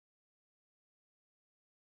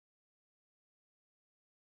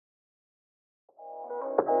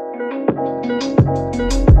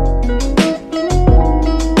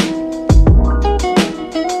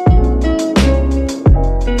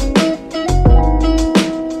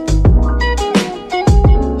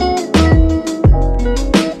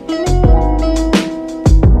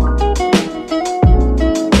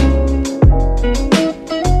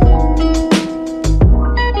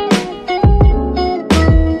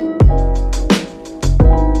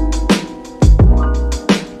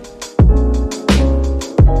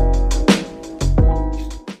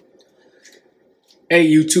Hey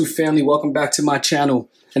YouTube family, welcome back to my channel.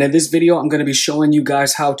 And in this video, I'm going to be showing you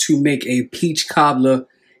guys how to make a peach cobbler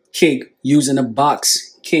cake using a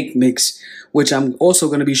box cake mix, which I'm also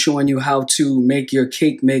going to be showing you how to make your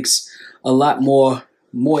cake mix a lot more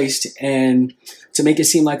moist and to make it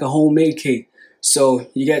seem like a homemade cake. So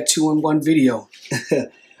you get 2-in-1 video.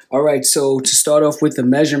 All right, so to start off with the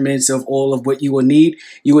measurements of all of what you would need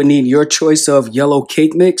your choice of yellow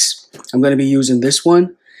cake mix. I'm going to be using this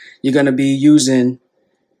one. You're going to be using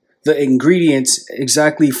the ingredients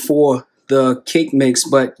exactly for the cake mix,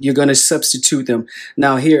 but you're going to substitute them.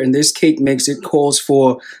 Now here in this cake mix, it calls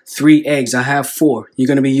for 3 eggs. I have 4. You're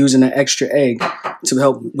going to be using an extra egg to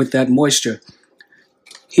help with that moisture.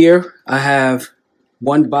 Here I have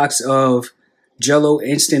 1 box of Jello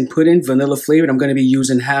instant pudding, vanilla flavored. I'm going to be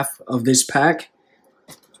using half of this pack.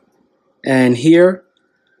 And here,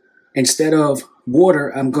 instead of water,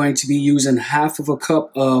 I'm going to be using half of a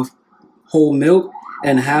cup of whole milk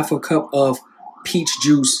and half a cup of peach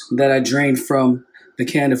juice that I drained from the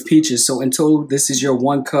can of peaches. So in total, this is your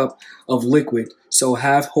 1 cup of liquid. So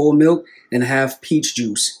half whole milk and half peach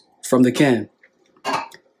juice from the can.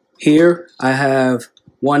 Here I have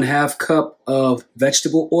 1/2 cup of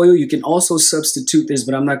vegetable oil. You can also substitute this,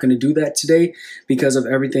 but I'm not going to do that today because of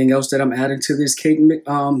everything else that I'm adding to this cake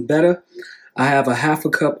batter. I have a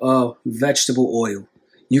 1/2 cup of vegetable oil.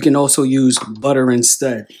 You can also use butter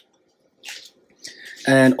instead.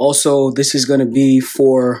 And also this is going to be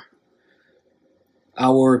for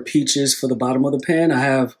our peaches for the bottom of the pan. I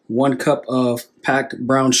have 1 cup of packed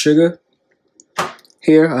brown sugar.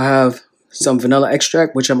 Here I have some vanilla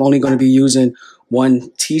extract, which I'm only going to be using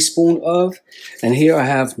 1 teaspoon of. And here I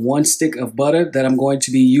have 1 stick of butter that I'm going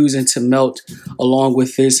to be using to melt along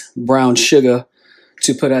with this brown sugar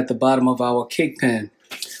to put at the bottom of our cake pan.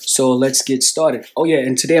 So let's get started. Oh yeah,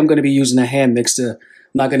 and today I'm going to be using a hand mixer.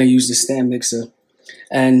 I'm not going to use the stand mixer.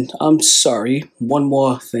 And I'm sorry, one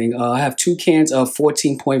more thing. I have 2 cans of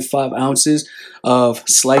 14.5 ounces of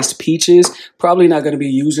sliced peaches. Probably not going to be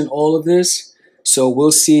using all of this, so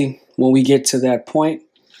we'll see when we get to that point.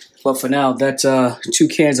 But for now, that's 2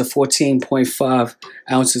 cans of 14.5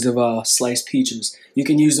 ounces of sliced peaches. You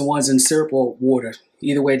can use the ones in syrup or water.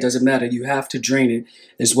 Either way, it doesn't matter. You have to drain it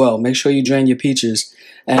as well. Make sure you drain your peaches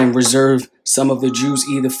and reserve some of the juice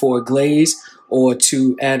either for a glaze or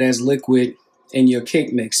to add as liquid in your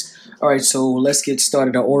cake mix. All right, so let's get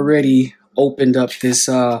started. I already opened up this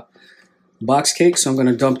box cake, so I'm going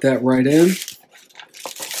to dump that right in.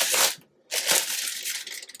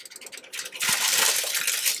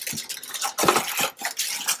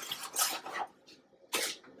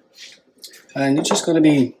 And you're just going to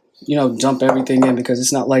be, dump everything in because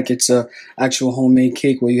it's not like it's a actual homemade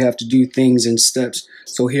cake where you have to do things in steps.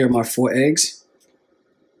 So here are my 4 eggs.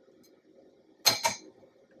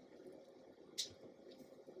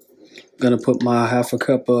 I'm going to put my 1/2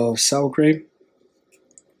 cup of sour cream.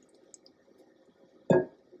 I'm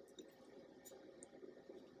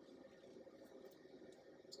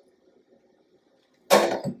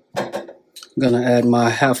going to add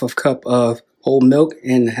my 1/2 cup of whole milk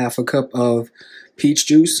and 1/2 cup of peach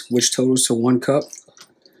juice, which totals to 1 cup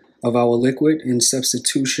of our liquid in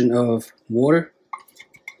substitution of water.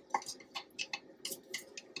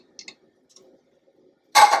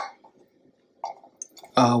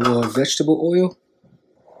 Our vegetable oil.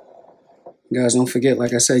 Guys, don't forget,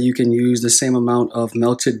 like I said, you can use the same amount of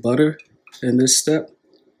melted butter in this step.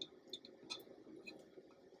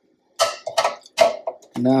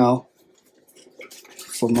 Now,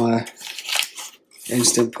 for my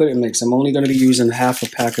instant pudding mix, I'm only going to be using 1/2 a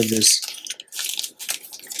pack of this.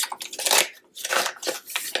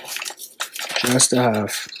 Just a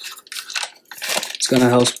 1/2. It's going to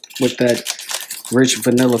help with that rich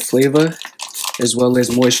vanilla flavor as well as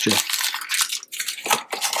moisture.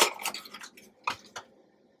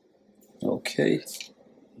 Okay,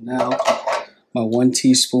 now my 1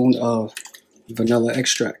 teaspoon of vanilla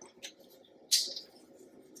extract.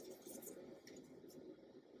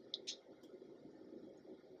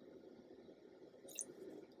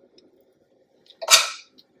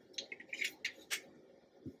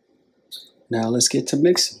 Now let's get to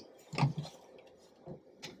mixing.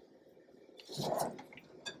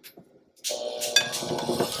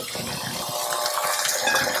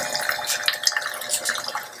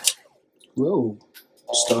 Whoa,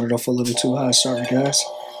 started off a little too high, sorry guys.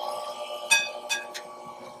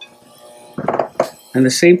 And the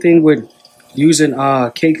same thing with using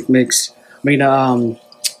cake mix, a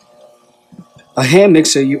hand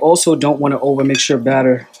mixer. You also don't want to over mix your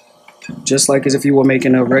batter, just like as if you were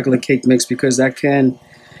making a regular cake mix, because that can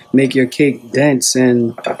make your cake dense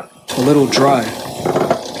and a little dry.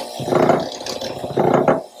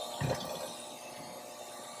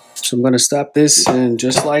 So I'm going to stop this, and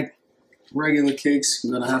just like regular cakes,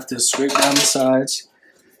 I'm going to have to scrape down the sides,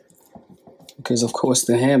 because of course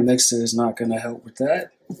the hand mixer is not going to help with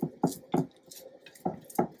that.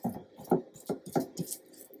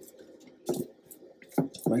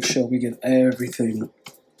 Make sure we get everything.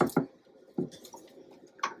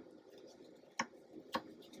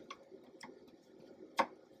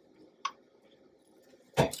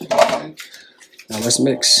 Okay. Now let's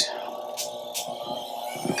mix.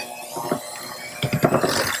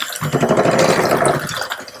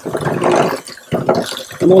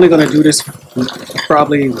 I'm only going to do this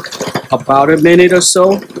probably about a minute or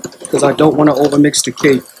so, because I don't want to overmix the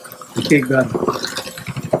cake batter.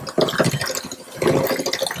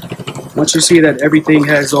 Once you see that everything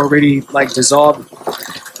has already like dissolved,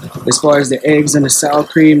 as far as the eggs and the sour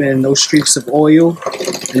cream and those streaks of oil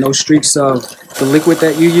and those streaks of the liquid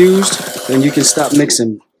that you used, then you can stop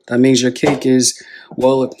mixing. That means your cake is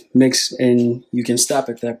well mixed and you can stop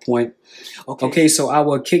at that point. Okay, so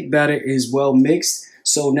our cake batter is well mixed.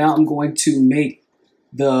 So now I'm going to make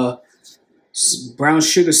the brown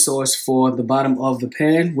sugar sauce for the bottom of the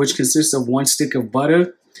pan, which consists of 1 stick of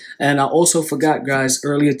butter. And I also forgot, guys,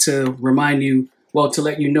 earlier to remind you, well, to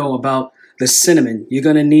let you know about the cinnamon. You're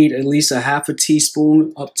going to need at least a ½ a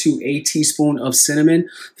teaspoon up to a teaspoon of cinnamon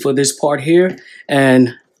for this part here,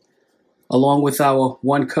 and along with our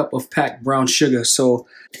 1 cup of packed brown sugar. So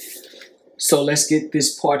let's get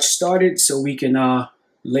this part started so we can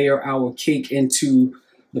layer our cake into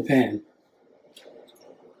the pan.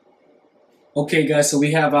 Okay, guys, so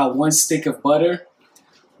we have our 1 stick of butter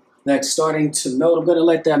that's starting to melt. I'm going to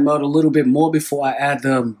let that melt a little bit more before I add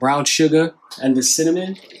the brown sugar and the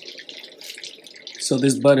cinnamon. So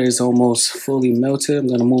this butter is almost fully melted. I'm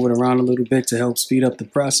going to move it around a little bit to help speed up the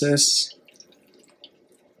process.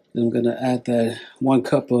 Then I'm going to add that 1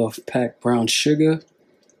 cup of packed brown sugar.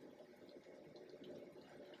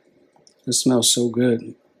 It smells so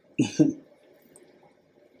good.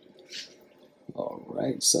 All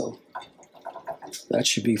right, so that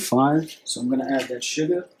should be fine. So I'm going to add that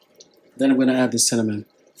sugar. Then I'm going to add the cinnamon.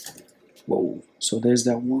 Whoa, so there's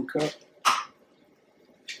that 1 cup.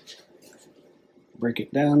 Break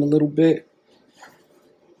it down a little bit.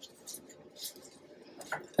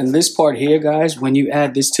 And this part here, guys, when you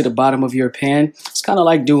add this to the bottom of your pan, it's kind of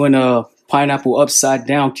like doing a pineapple upside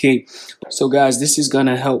down cake. So guys, this is going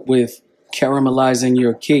to help with caramelizing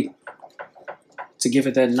your cake to give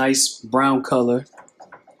it that nice brown color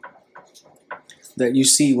that you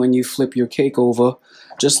see when you flip your cake over,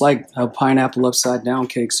 just like a pineapple upside down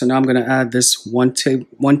cake. So now I'm going to add this 1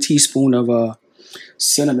 teaspoon of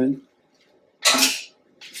cinnamon.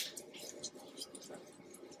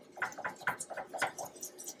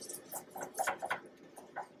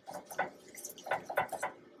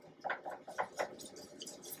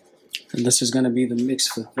 And this is going to be the mix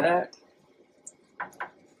for that.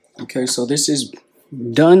 Okay, so this is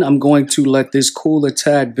done. I'm going to let this cool a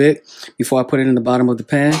tad bit before I put it in the bottom of the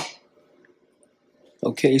pan.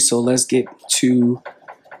 Okay, so let's get to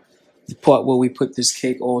the part where we put this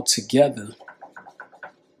cake all together.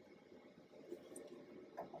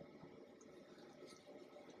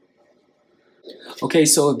 Okay,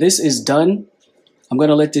 so this is done. I'm going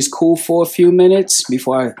to let this cool for a few minutes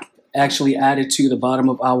before I actually add it to the bottom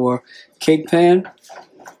of our cake pan.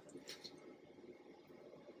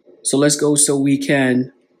 So let's go so we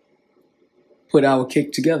can put our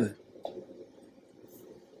cake together.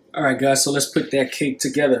 All right, guys, so let's put that cake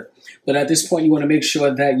together. But at this point, you want to make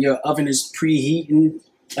sure that your oven is preheating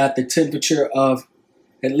at the temperature of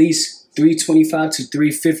at least 325 to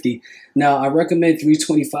 350. Now, I recommend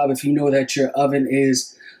 325 if you know that your oven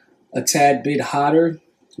is a tad bit hotter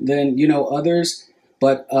than, others.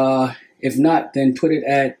 But if not, then put it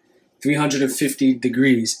at 350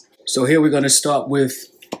 degrees. So here we're going to start with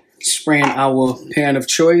spraying our pan of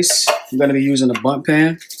choice. I'm going to be using a bundt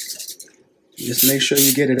pan. Just make sure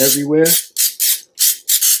you get it everywhere,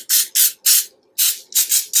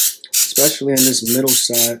 especially in this middle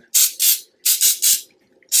side.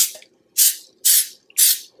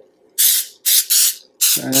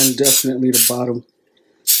 And definitely the bottom.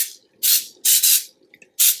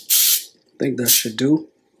 I think that should do.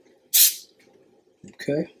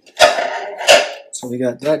 Okay. So we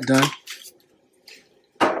got that done.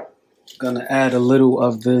 Gonna add a little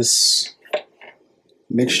of this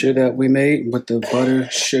mixture that we made with the butter,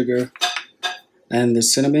 sugar, and the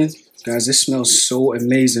cinnamon. Guys, this smells so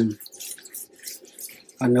amazing.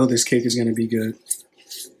 I know this cake is gonna be good.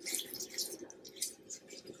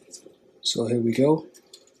 So here we go.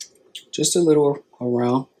 Just a little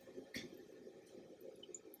around.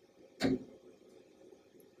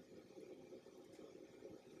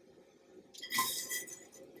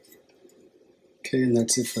 Okay, and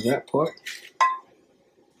that's it for that part.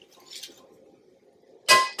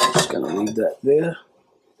 Just gonna leave that there.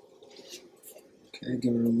 Okay,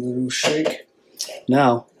 give it a little shake.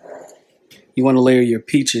 Now, you want to layer your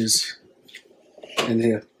peaches in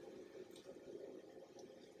here.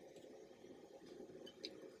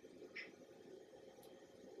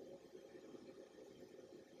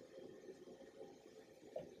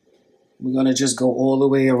 We're gonna just go all the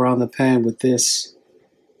way around the pan with this.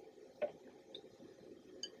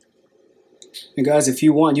 And guys, if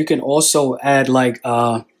you want, you can also add like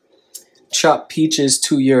chopped peaches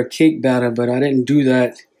to your cake batter, but I didn't do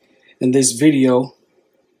that in this video.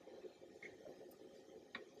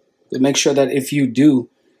 But make sure that if you do,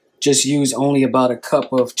 just use only about a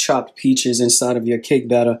cup of chopped peaches inside of your cake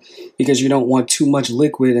batter, because you don't want too much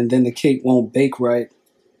liquid and then the cake won't bake right.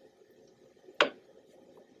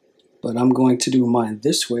 But I'm going to do mine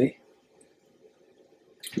this way,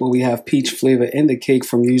 where we have peach flavor in the cake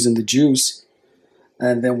from using the juice.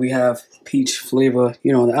 And then we have peach flavor,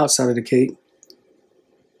 you know, on the outside of the cake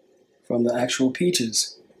from the actual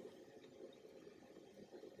peaches.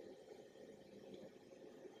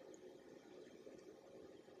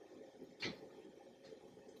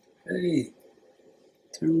 Hey,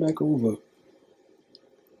 turn back over.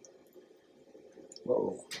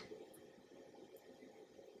 Whoa.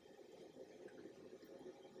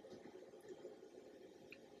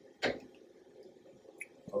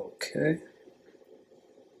 Okay.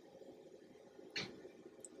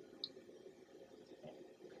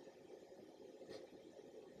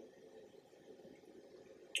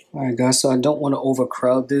 All right, guys, so I don't want to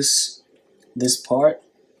overcrowd this part,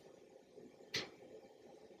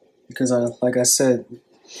 because like I said,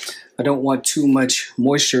 I don't want too much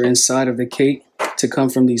moisture inside of the cake to come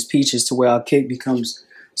from these peaches to where our cake becomes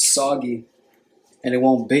soggy and it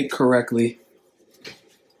won't bake correctly.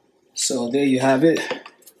 So there you have it.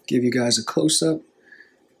 Give you guys a close-up.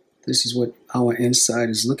 This is what our inside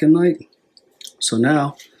is looking like. So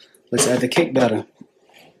now let's add the cake batter.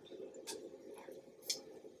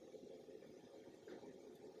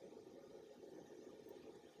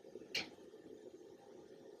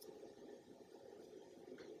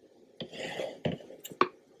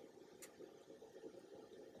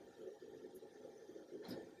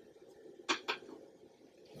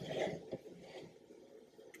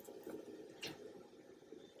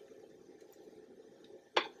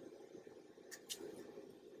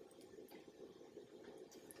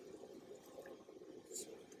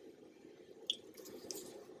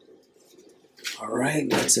 All right,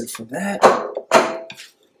 that's it for that.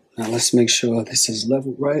 Now let's make sure this is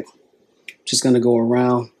leveled right. Just gonna go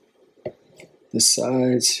around the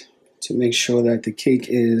sides to make sure that the cake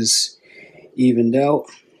is evened out.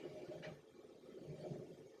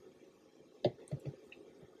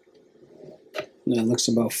 That looks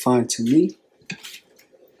about fine to me.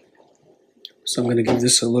 So I'm gonna give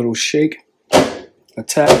this a little shake, a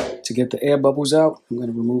tap to get the air bubbles out. I'm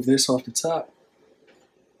gonna remove this off the top.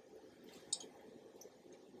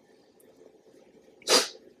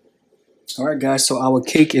 All right, guys, so our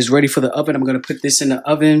cake is ready for the oven. I'm going to put this in the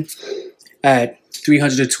oven at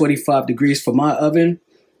 325 degrees for my oven,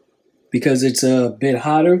 because it's a bit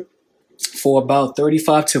hotter, for about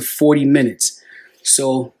 35 to 40 minutes.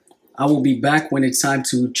 So I will be back when it's time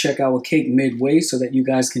to check our cake midway so that you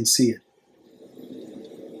guys can see it.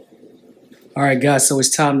 All right, guys, so it's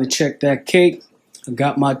time to check that cake. I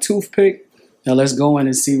got my toothpick. Now let's go in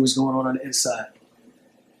and see what's going on the inside.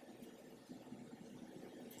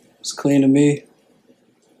 It's clean to me.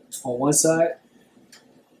 On one side,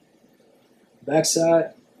 back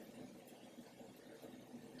side,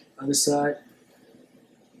 other side,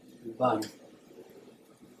 and bottom.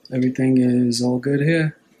 Everything is all good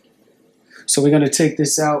here. So we're gonna take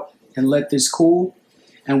this out and let this cool,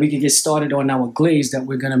 and we can get started on our glaze that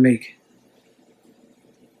we're gonna make.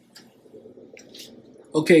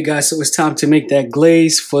 Okay, guys, so it's time to make that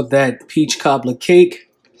glaze for that peach cobbler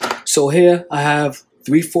cake. So here I have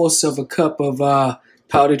 3/4 of a cup of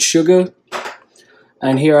powdered sugar,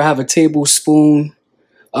 and here I have a tablespoon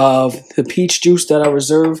of the peach juice that I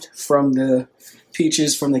reserved from the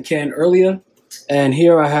peaches from the can earlier, and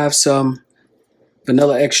here I have some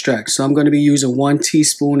vanilla extract. So I'm going to be using 1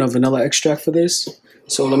 teaspoon of vanilla extract for this.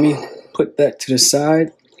 So let me put that to the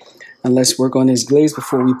side and let's work on this glaze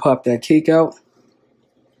before we pop that cake out.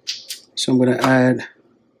 So I'm going to add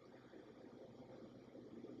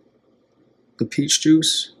the peach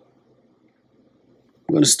juice.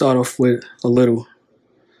 I'm going to start off with a little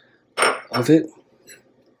of it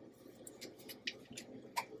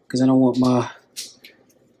because I don't want my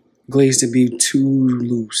glaze to be too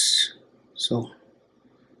loose. So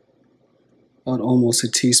about almost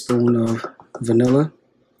a teaspoon of vanilla.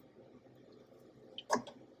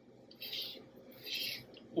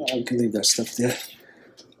 I can leave that stuff there.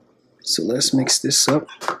 So let's mix this up.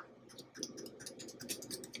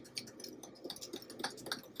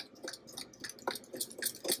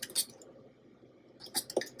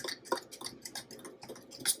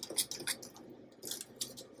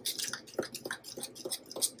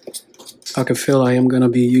 I can feel I am going to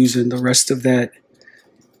be using the rest of that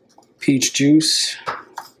peach juice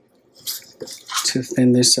to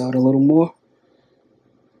thin this out a little more.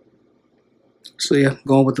 So yeah,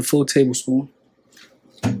 going with the full tablespoon.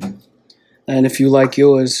 And if you like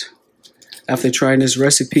yours, after trying this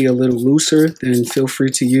recipe a little looser, then feel free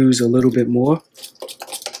to use a little bit more.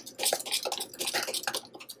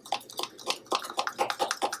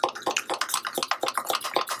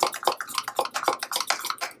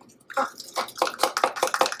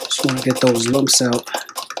 Just want to get those lumps out.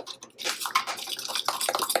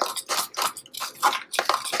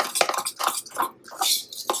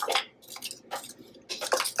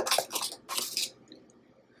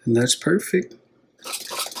 And that's perfect.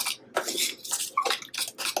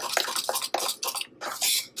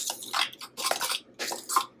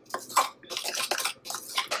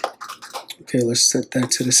 Okay, let's set that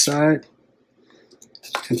to the side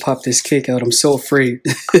and pop this cake out. I'm so afraid.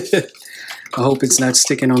 I hope it's not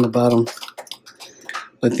sticking on the bottom.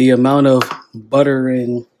 But the amount of butter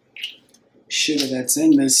and sugar that's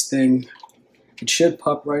in this thing, it should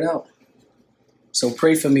pop right out. So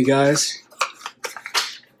pray for me, guys.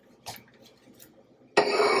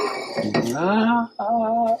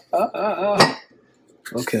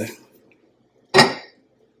 Okay.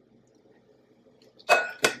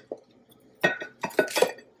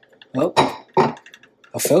 Oh,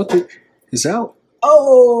 I felt it. It's out.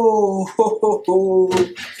 Oh,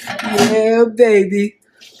 yeah, baby.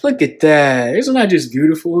 Look at that. Isn't that just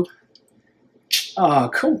beautiful? Oh,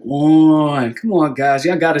 come on. Come on, guys.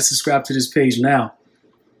 Y'all got to subscribe to this page now.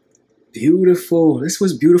 Beautiful. This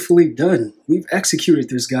was beautifully done. We've executed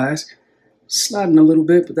this, guys. Sliding a little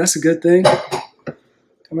bit, but that's a good thing.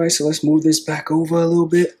 All right, so let's move this back over a little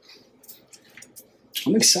bit.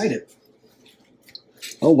 I'm excited.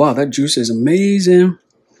 Oh, wow, that juice is amazing.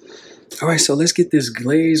 All right, so let's get this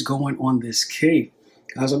glaze going on this cake.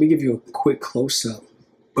 Guys, let me give you a quick close-up.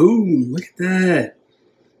 Boom, look at that.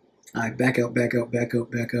 All right, back up, back up, back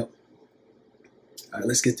up, back up. All right,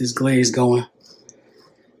 let's get this glaze going.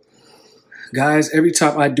 Guys, every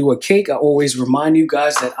time I do a cake, I always remind you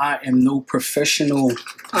guys that I am no professional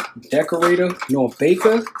decorator, nor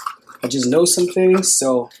baker. I just know some things,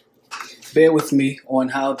 so bear with me on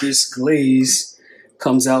how this glaze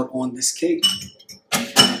comes out on this cake.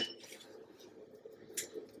 I'm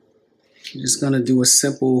just going to do a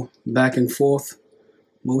simple back and forth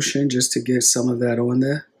motion just to get some of that on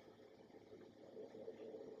there.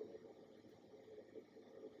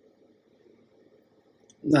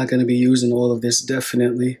 Not going to be using all of this,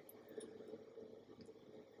 definitely.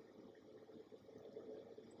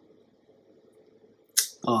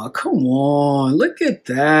 Oh, come on. Look at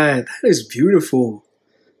that. That is beautiful.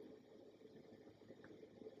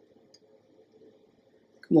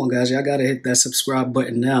 Come on, guys. Y'all got to hit that subscribe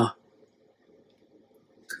button now.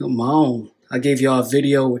 Come on. I gave y'all a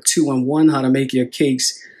video with 2-in-1, how to make your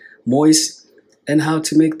cakes moist and how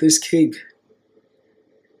to make this cake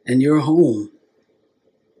in your home.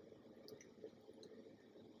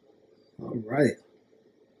 All right.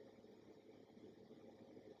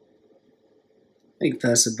 I think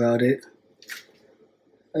that's about it.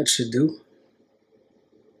 That should do.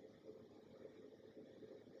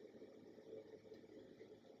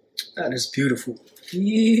 That is beautiful.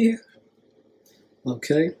 Yeah.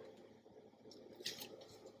 Okay.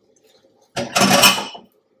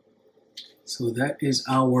 So that is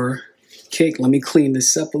our cake. Let me clean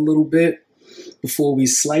this up a little bit before we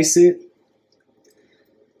slice it.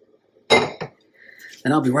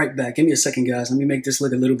 And I'll be right back. Give me a second, guys. Let me make this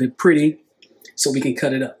look a little bit pretty so we can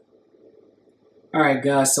cut it up. All right,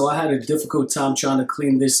 guys. So I had a difficult time trying to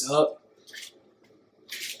clean this up.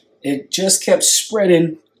 It just kept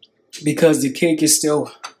spreading because the cake is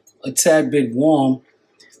still a tad bit warm.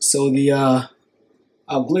 So the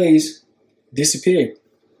our glaze disappeared.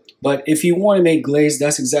 But if you want to make glaze,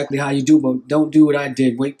 that's exactly how you do. But don't do what I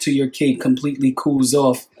did. Wait till your cake completely cools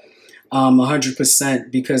off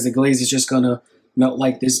 100%, because the glaze is just going to melt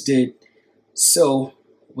like this did. So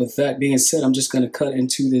with that being said, I'm just going to cut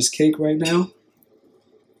into this cake right now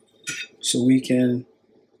so we can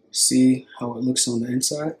see how it looks on the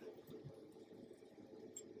inside.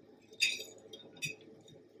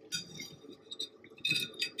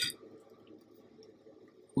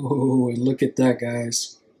 Oh, and look at that,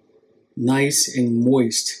 guys. Nice and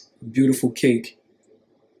moist. Beautiful cake.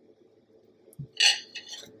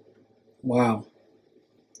 Wow.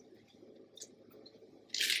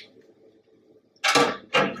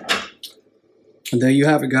 And there you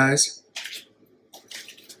have it, guys.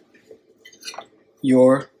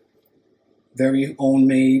 Your very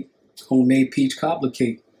homemade peach cobbler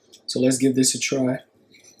cake. So let's give this a try.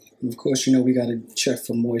 And of course, you know we got to check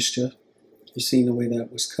for moisture. You've seen the way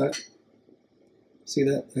that was cut. See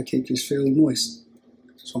that? That cake is fairly moist.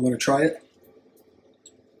 So I'm going to try it.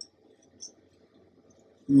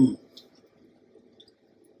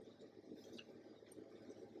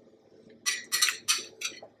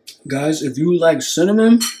 Guys, if you like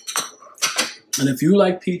cinnamon and if you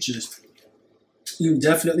like peaches, you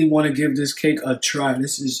definitely want to give this cake a try.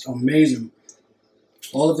 This is amazing.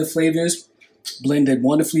 All of the flavors blended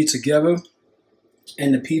wonderfully together,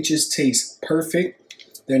 and the peaches taste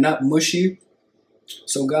perfect. They're not mushy.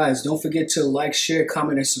 So guys, don't forget to like, share,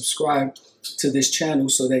 comment, and subscribe to this channel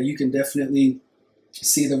so that you can definitely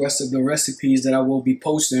see the rest of the recipes that I will be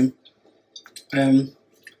posting. And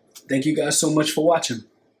thank you guys so much for watching.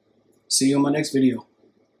 See you on my next video.